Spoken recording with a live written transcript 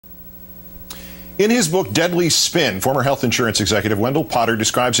In his book, Deadly Spin, former health insurance executive Wendell Potter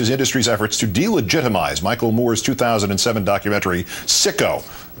describes his industry's efforts to delegitimize Michael Moore's 2007 documentary, Sicko.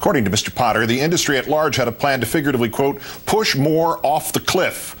 According to Mr. Potter, the industry at large had a plan to figuratively, quote, push Moore off the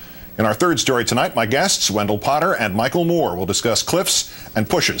cliff. In our third story tonight, my guests, Wendell Potter and Michael Moore, will discuss cliffs and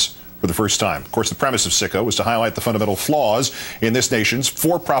pushes for the first time. Of course, the premise of Sicko was to highlight the fundamental flaws in this nation's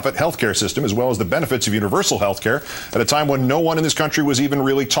for-profit healthcare system, as well as the benefits of universal healthcare at a time when no one in this country was even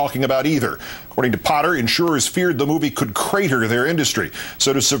really talking about either. According to Potter, insurers feared the movie could crater their industry.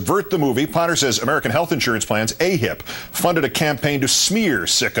 So to subvert the movie, Potter says American Health Insurance Plans, AHIP, funded a campaign to smear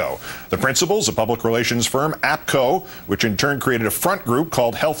Sicko. The principals, a public relations firm, APCO, which in turn created a front group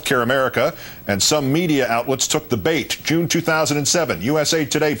called Healthcare America, and some media outlets took the bait. June 2007, USA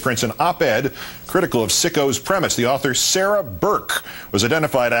Today prints an op-ed critical of Sicko's premise. The author, Sarah Burke, was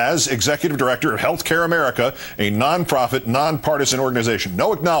identified as executive director of Healthcare America, a nonprofit, nonpartisan organization.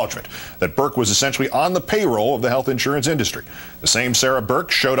 No acknowledgement that Burke was essentially on the payroll of the health insurance industry. The same Sarah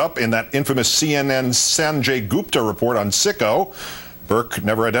Burke showed up in that infamous CNN Sanjay Gupta report on Sicko. Burke,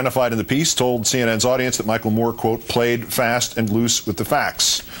 never identified in the piece, told CNN's audience that Michael Moore, quote, played fast and loose with the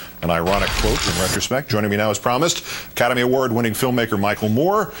facts. An ironic quote in retrospect. Joining me now, as promised, Academy Award-winning filmmaker Michael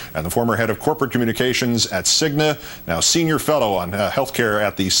Moore and the former head of corporate communications at Cigna, now senior fellow on healthcare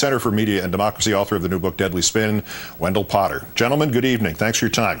at the Center for Media and Democracy, author of the new book, Deadly Spin, Wendell Potter. Gentlemen, good evening. Thanks for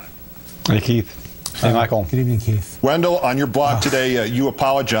your time. Hey, Keith. Hey, Michael. Good evening, Keith. Wendell, on your blog today, you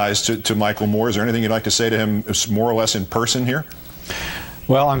apologized to Michael Moore. Is there anything you'd like to say to him more or less in person here?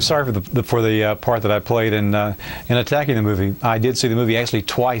 Well, I'm sorry for the part that I played in attacking the movie. I did see the movie actually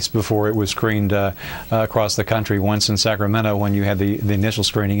twice before it was screened across the country. Once in Sacramento when you had the initial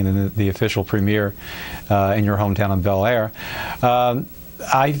screening, and then the official premiere in your hometown in Bel Air.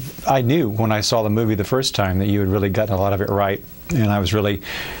 I knew when I saw the movie the first time that you had really gotten a lot of it right, and I was really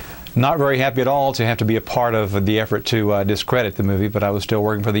not very happy at all to have to be a part of the effort to discredit the movie, but I was still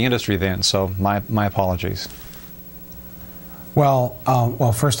working for the industry then, so my apologies. Well,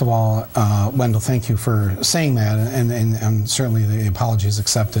 first of all, Wendell, thank you for saying that, and certainly the apology is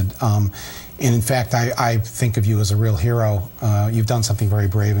accepted. And in fact, I think of you as a real hero. You've done something very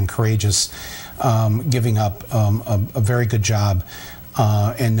brave and courageous, giving up a very good job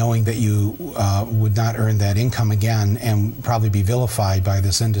and knowing that you would not earn that income again and probably be vilified by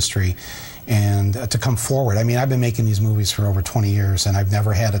this industry. And to come forward. I mean, I've been making these movies for over 20 years, and I've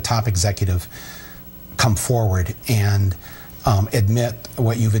never had a top executive come forward and admit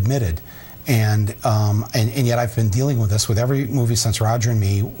what you've admitted, and yet I've been dealing with this with every movie since Roger and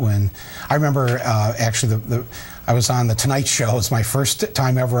Me. When I remember, actually, I was on the Tonight Show. It's my first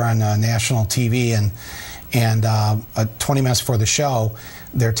time ever on national TV, and 20 minutes before the show,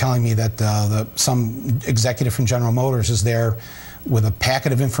 they're telling me that some executive from General Motors is there with a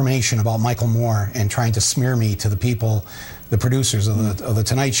packet of information about Michael Moore and trying to smear me to the people, the producers of the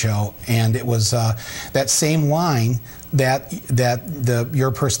Tonight Show. And it was that same line that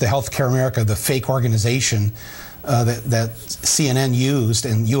your person, the Healthcare America, the fake organization that CNN used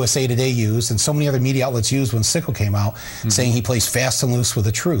and USA Today used and so many other media outlets used when Sicko came out, saying he plays fast and loose with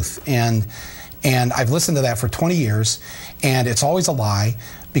the truth. And I've listened to that for 20 years, and it's always a lie,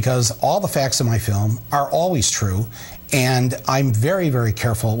 because all the facts in my film are always true. And I'm very, very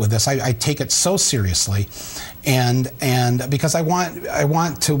careful with this. I take it so seriously, and because I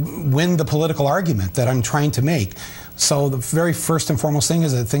want to win the political argument that I'm trying to make. So the very first and foremost thing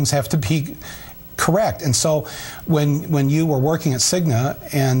is that things have to be correct. And so when you were working at Cigna,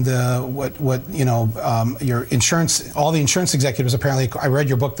 and your insurance, all the insurance executives apparently, I read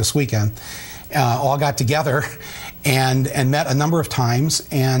your book this weekend, all got together and met a number of times,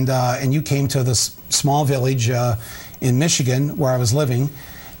 and you came to this small village in Michigan where I was living,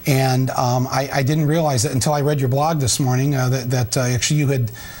 and I didn't realize it until I read your blog this morning that actually you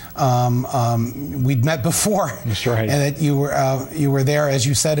had we'd met before. That's right. And that you were there, as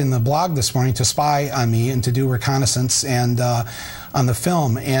you said in the blog this morning, to spy on me and to do reconnaissance and on the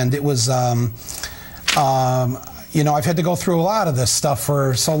film. And it was I've had to go through a lot of this stuff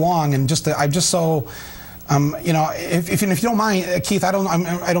for so long, and I'm just so. If you don't mind, Keith, I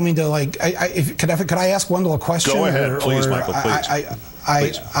don't mean to could I ask Wendell a question? Go ahead, please, Michael.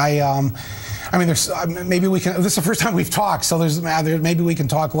 Please. I mean, maybe we can. This is the first time we've talked, so maybe we can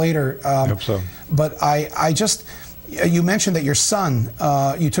talk later. I hope so. But you mentioned that your son,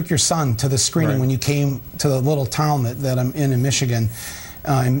 you took your son to the screening when you came to the little town that I'm in Michigan.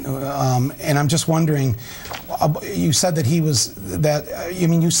 And I'm just wondering, you said that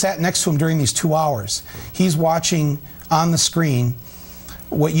you sat next to him during these 2 hours. He's watching on the screen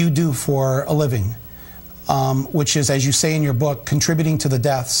what you do for a living, which is, as you say in your book, contributing to the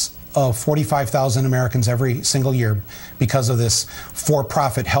deaths of 45,000 Americans every single year because of this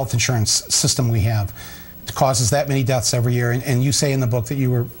for-profit health insurance system we have. It causes that many deaths every year, and you say in the book that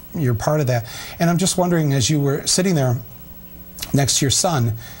you're part of that. And I'm just wondering, as you were sitting there next to your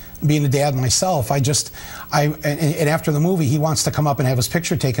son, being a dad myself, and after the movie, he wants to come up and have his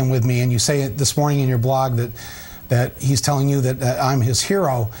picture taken with me, and you say it this morning in your blog that he's telling you that I'm his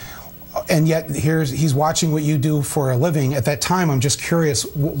hero, and yet he's watching what you do for a living. At that time, I'm just curious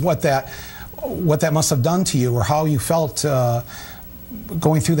what that must have done to you, or how you felt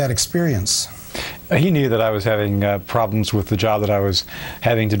going through that experience. He knew that I was having problems with the job that I was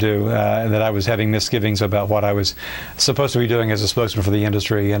having to do, and that I was having misgivings about what I was supposed to be doing as a spokesman for the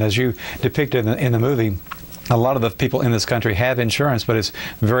industry. And as you depicted in the movie, a lot of the people in this country have insurance, but it's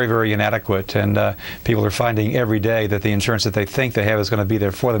very, very inadequate. And people are finding every day that the insurance that they think they have is going to be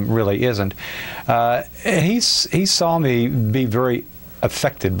there for them really isn't. And he saw me be very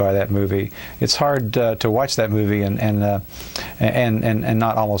affected by that movie. It's hard to watch that movie and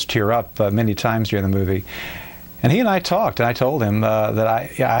not almost tear up many times during the movie. And he and I talked, and I told him that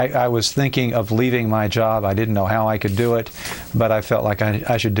I was thinking of leaving my job. I didn't know how I could do it, but I felt like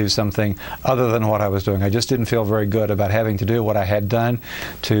I should do something other than what I was doing. I just didn't feel very good about having to do what I had done,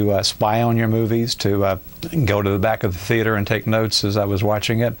 to spy on your movies, to go to the back of the theater and take notes as I was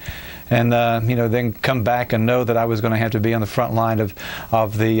watching it, and then come back and know that I was going to have to be on the front line of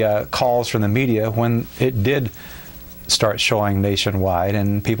the calls from the media when it did start showing nationwide,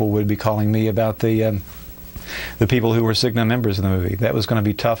 and people would be calling me about the people who were Cigna members in the movie. That was going to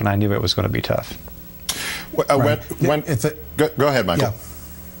be tough, and I knew it was going to be tough. Go ahead, Michael. Yeah.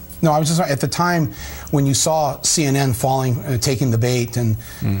 No, I was just at the time when you saw CNN taking the bait, and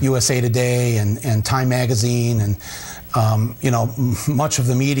USA Today and Time Magazine and much of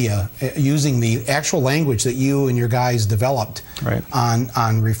the media using the actual language that you and your guys developed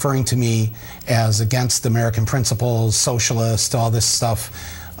on referring to me as against American principles, socialist, all this stuff.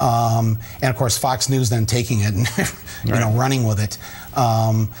 And of course, Fox News then taking it and running with it.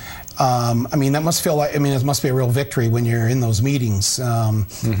 That must feel like, it must be a real victory when you're in those meetings,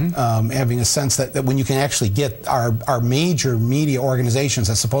 having a sense that when you can actually get our major media organizations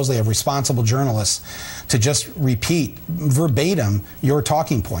that supposedly have responsible journalists to just repeat verbatim your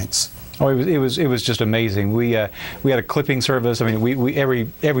talking points. Oh, it was just amazing. We had a clipping service. We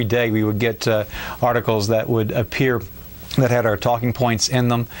every day we would get articles that would appear that had our talking points in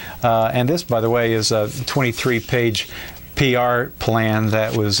them. And this, by the way, is a 23-page PR plan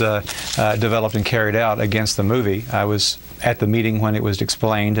that was developed and carried out against the movie. I was at the meeting when it was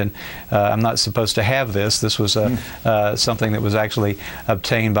explained, and I'm not supposed to have this. This was something that was actually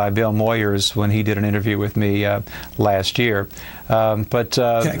obtained by Bill Moyers when he did an interview with me last year. Can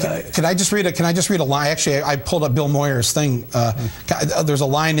I just read a line? Actually, I pulled up Bill Moyers' thing. There's a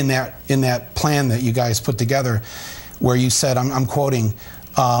line in that plan that you guys put together where you said, I'm quoting,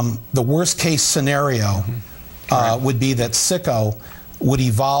 the worst case scenario would be that Sicko would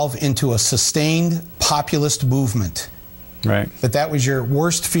evolve into a sustained populist movement. Right. That was your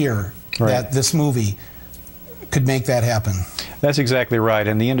worst fear, that this movie could make that happen. That's exactly right,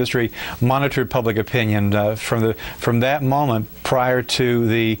 and the industry monitored public opinion from that moment prior to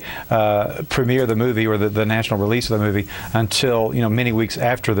the premiere of the movie, or the national release of the movie, until many weeks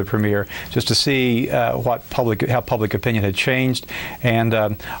after the premiere, just to see how public opinion had changed, and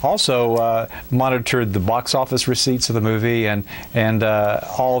also monitored the box office receipts of the movie, and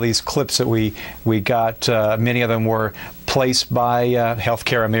all these clips that we got. Many of them were placed by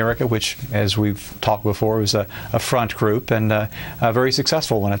Healthcare America, which, as we've talked before, was a front group, and a very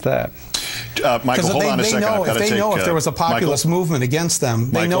successful one at that. Michael, hold on a second. If they know if there was a populist movement against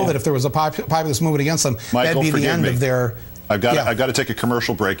them, they know that if there was a populist movement against them, that'd be the end of their... I've got to take a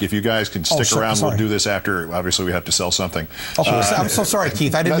commercial break. If you guys can stick around, we'll do this after. Obviously, we have to sell something. I'm so sorry,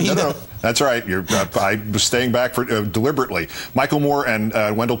 Keith. I didn't mean that. That's all right. I was staying back for deliberately. Michael Moore and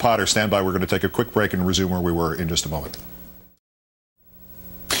Wendell Potter, stand by. We're going to take a quick break and resume where we were in just a moment.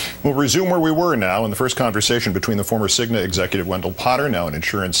 We'll resume where we were now in the first conversation between the former Cigna executive Wendell Potter, now an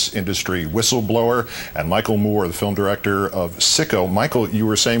insurance industry whistleblower, and Michael Moore, the film director of Sicko. Michael, you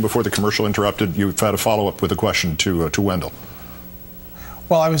were saying before the commercial interrupted, you've had a follow-up with a question to Wendell.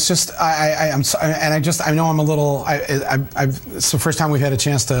 Well, I was just, I know I'm a little, it's the first time we've had a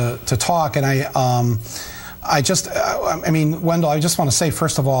chance to talk, and Wendell, I just want to say,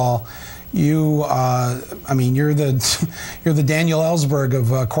 first of all, you're the Daniel Ellsberg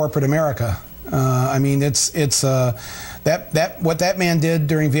of corporate America. What that man did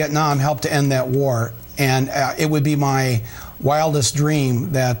during Vietnam helped to end that war, and it would be my wildest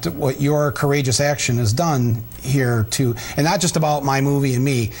dream that what your courageous action has done here and not just about my movie and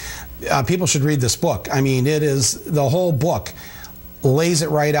me, people should read this book. I mean, it is, the whole book lays it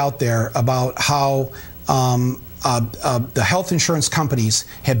right out there about how the health insurance companies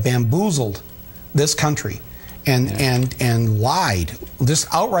have bamboozled this country and lied, just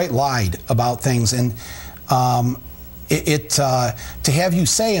outright lied about things. And to have you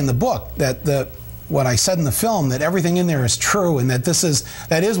say in the book that what I said in the film, that everything in there is true, and that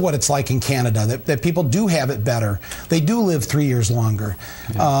that is what it's like in Canada, that people do have it better. They do live 3 years longer.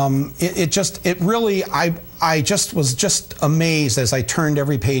 It really, I just was just amazed as I turned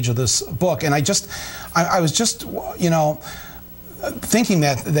every page of this book, and I was just, you know, thinking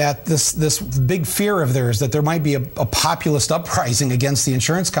that this big fear of theirs, that there might be a populist uprising against the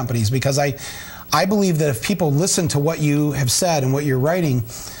insurance companies, because I believe that if people listen to what you have said and what you're writing,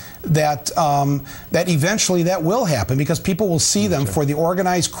 that eventually that will happen, because people will see them for the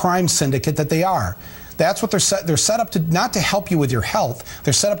organized crime syndicate that they are. That's what they're set up to, not to help you with your health.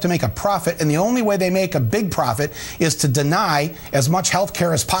 They're set up to make a profit, and the only way they make a big profit is to deny as much health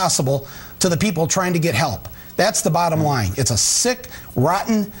care as possible to the people trying to get help. That's the bottom line. It's a sick,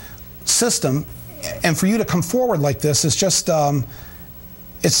 rotten system, and for you to come forward like this is just,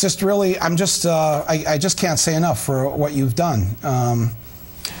 it's just really, I just can't say enough for what you've done.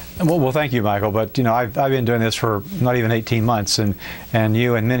 Well, thank you, Michael. But you know, I've been doing this for not even 18 months, and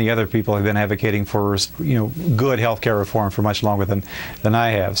you and many other people have been advocating for, you know, good healthcare reform for much longer than I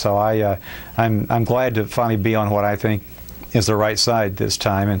have. So I'm glad to finally be on what I think is the right side this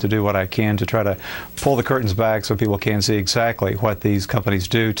time, and to do what I can to try to pull the curtains back so people can see exactly what these companies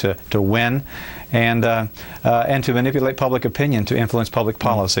do to win, and to manipulate public opinion to influence public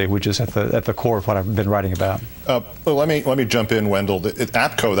policy, which is at the core of what I've been writing about. Well, let me jump in, Wendell.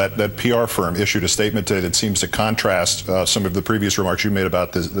 APCO, that PR firm, issued a statement today that seems to contrast some of the previous remarks you made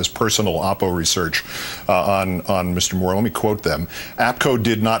about this personal Oppo research on Mr. Moore. Let me quote them. APCO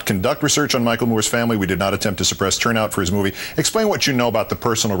did not conduct research on Michael Moore's family. We did not attempt to suppress turnout for his movie. Explain what you know about the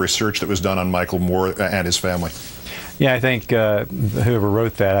personal research that was done on Michael Moore and his family. Yeah, I think whoever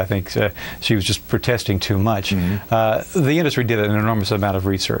wrote that, I think she was just protesting too much. The industry did an enormous amount of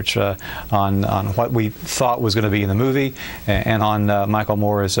research on what we thought was going to be in the movie, and on Michael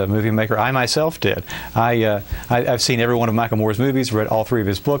Moore as a movie maker. I myself did. I've seen every one of Michael Moore's movies, read all 3 of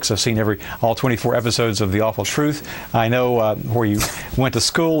his books. I've seen all 24 episodes of The Awful Truth. I know where you went to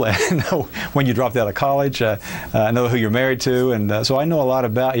school, and know when you dropped out of college. I know who you're married to, and so I know a lot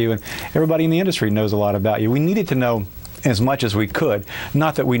about you, and everybody in the industry knows a lot about you. We needed to know as much as we could.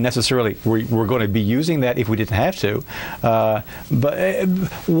 Not that we necessarily were going to be using that if we didn't have to, but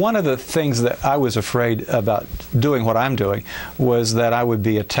one of the things that I was afraid about doing what I'm doing was that I would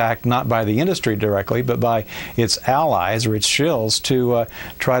be attacked not by the industry directly, but by its allies or its shills to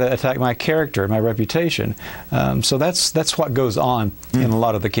try to attack my character, my reputation. So that's what goes on in a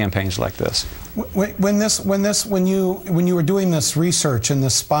lot of the campaigns like this. When you were doing this research and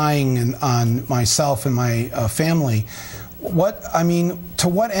this spying on myself and my family, to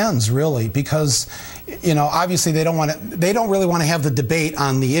what ends, really? Because, you know, obviously they don't really want to have the debate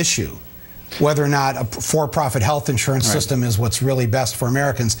on the issue, whether or not a for-profit health insurance system is what's really best for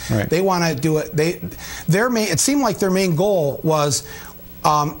Americans. They want to do it. It seemed like their main goal was,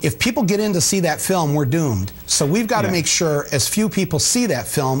 if people get in to see that film, we're doomed. So we've got to make sure as few people see that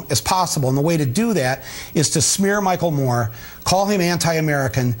film as possible. And the way to do that is to smear Michael Moore, call him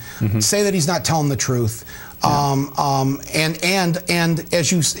anti-American, say that he's not telling the truth. And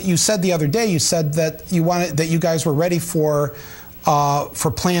as you said the other day, you said that you guys were ready for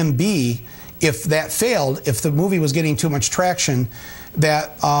Plan B if that failed, if the movie was getting too much traction,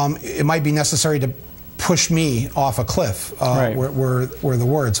 that it might be necessary to push me off a cliff, were the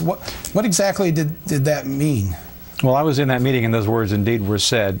words. What exactly did that mean? Well, I was in that meeting, and those words indeed were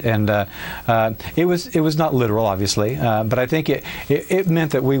said, and it was not literal, obviously, but I think it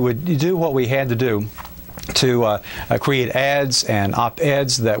meant that we would do what we had to do to create ads and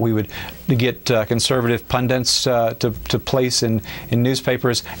op-eds that we would get conservative pundits to place in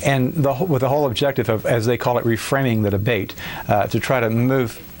newspapers, and with the whole objective of, as they call it, reframing the debate, to try to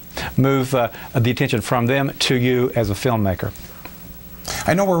move the attention from them to you as a filmmaker.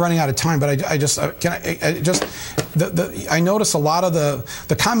 I know we're running out of time, but I notice a lot of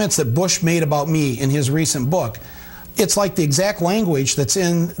the comments that Bush made about me in his recent book. It's like the exact language that's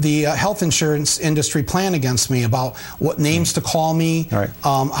in the health insurance industry plan against me, about what names to call me,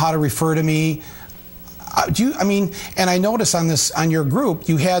 how to refer to me. And I notice on your group,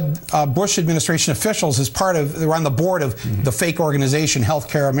 you had Bush administration officials as they were on the board of the fake organization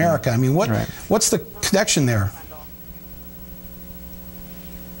Healthcare America. I mean, what's the connection there?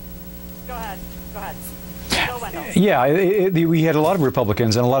 Go ahead. Yeah, we had a lot of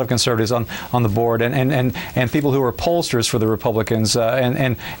Republicans and a lot of conservatives on the board, and people who were pollsters for the Republicans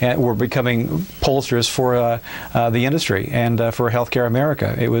and were becoming pollsters for the industry and for Healthcare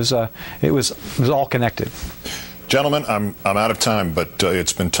America. It was all connected. Gentlemen, I'm out of time, but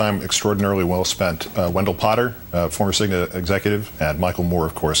it's been time extraordinarily well spent. Wendell Potter, former Cigna executive, and Michael Moore,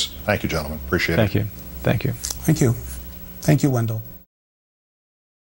 of course. Thank you, gentlemen. Appreciate it. Thank you. Thank you. Thank you. Thank you, Wendell.